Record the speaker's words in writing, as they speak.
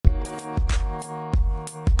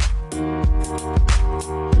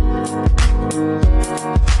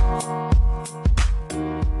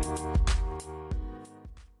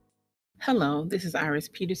Hello, this is Iris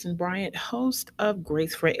Peterson Bryant, host of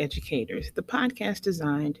Grace for Educators, the podcast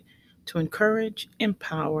designed to encourage,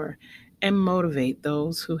 empower, and motivate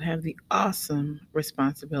those who have the awesome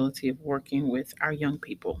responsibility of working with our young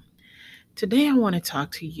people. Today, I want to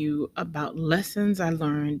talk to you about lessons I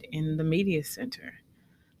learned in the Media Center.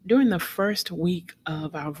 During the first week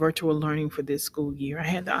of our virtual learning for this school year, I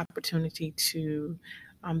had the opportunity to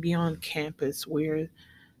be on campus where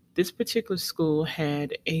this particular school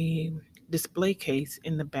had a display case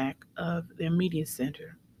in the back of their media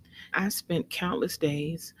center. I spent countless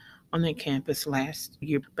days on that campus last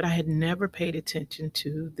year, but I had never paid attention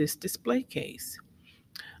to this display case.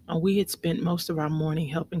 We had spent most of our morning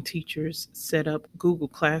helping teachers set up Google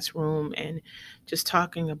Classroom and just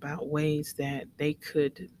talking about ways that they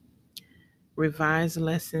could revise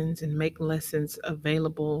lessons and make lessons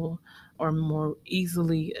available or more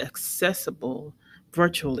easily accessible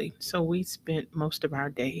virtually. So we spent most of our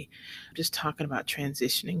day just talking about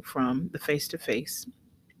transitioning from the face to face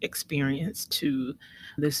experience to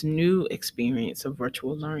this new experience of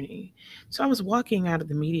virtual learning. So I was walking out of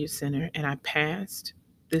the media center and I passed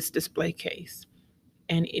this display case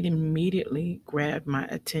and it immediately grabbed my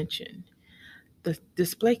attention. The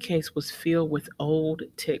display case was filled with old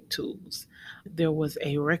tech tools. There was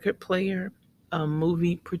a record player, a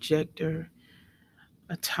movie projector,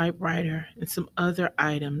 a typewriter, and some other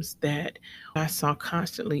items that I saw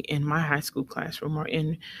constantly in my high school classroom or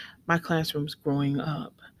in my classrooms growing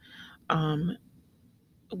up. Um,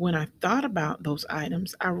 when I thought about those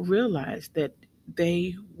items, I realized that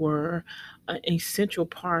they were an essential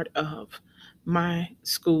part of my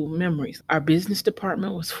school memories. Our business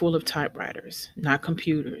department was full of typewriters, not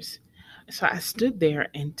computers. So I stood there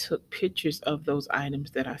and took pictures of those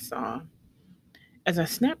items that I saw. As I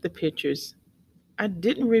snapped the pictures, I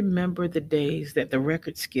didn't remember the days that the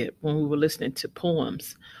record skipped when we were listening to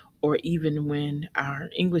poems or even when our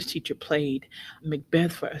English teacher played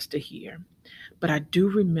Macbeth for us to hear. But I do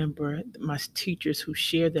remember my teachers who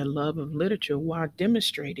shared their love of literature while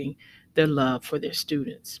demonstrating their love for their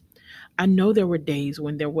students. I know there were days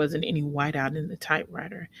when there wasn't any whiteout in the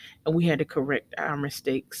typewriter and we had to correct our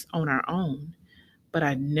mistakes on our own, but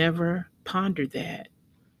I never pondered that.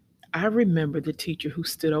 I remember the teacher who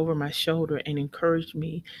stood over my shoulder and encouraged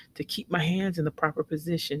me to keep my hands in the proper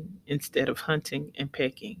position instead of hunting and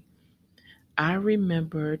pecking. I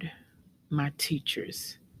remembered my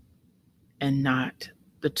teachers and not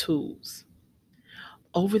the tools.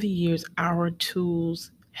 Over the years, our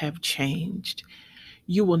tools have changed.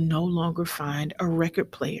 You will no longer find a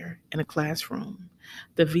record player in a classroom.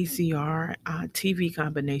 The VCR TV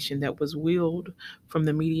combination that was wheeled from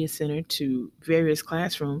the media center to various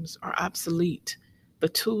classrooms are obsolete. The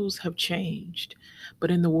tools have changed.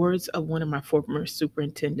 But in the words of one of my former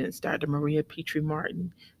superintendents, Dr. Maria Petrie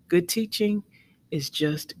Martin, good teaching is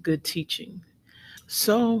just good teaching.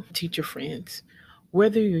 So, teacher friends,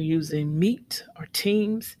 whether you're using Meet or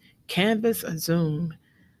Teams, Canvas or Zoom,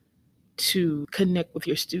 to connect with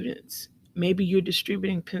your students. Maybe you're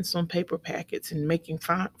distributing pencil and paper packets and making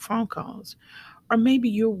phone calls. Or maybe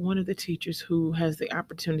you're one of the teachers who has the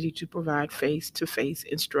opportunity to provide face to face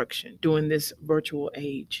instruction during this virtual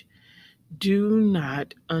age. Do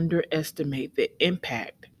not underestimate the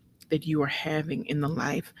impact that you are having in the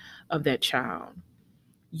life of that child.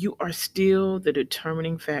 You are still the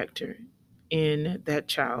determining factor in that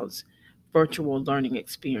child's virtual learning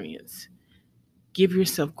experience. Give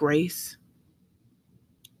yourself grace,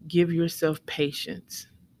 give yourself patience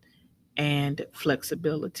and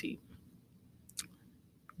flexibility.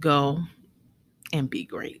 Go and be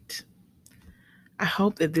great. I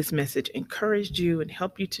hope that this message encouraged you and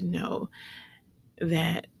helped you to know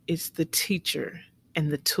that it's the teacher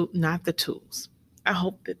and the tool, not the tools. I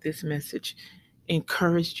hope that this message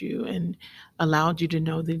encouraged you and allowed you to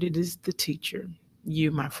know that it is the teacher,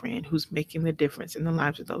 you, my friend, who's making the difference in the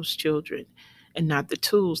lives of those children and not the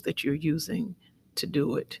tools that you're using to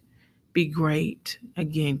do it. Be great.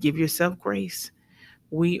 Again, give yourself grace.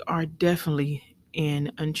 We are definitely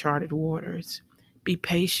in uncharted waters. Be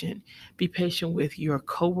patient. Be patient with your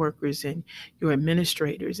coworkers and your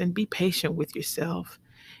administrators, and be patient with yourself.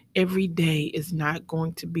 Every day is not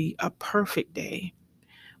going to be a perfect day,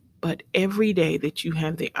 but every day that you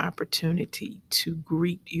have the opportunity to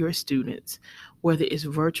greet your students, whether it's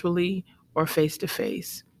virtually or face to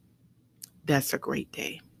face, that's a great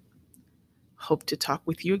day. Hope to talk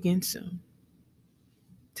with you again soon.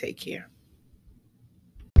 Take care.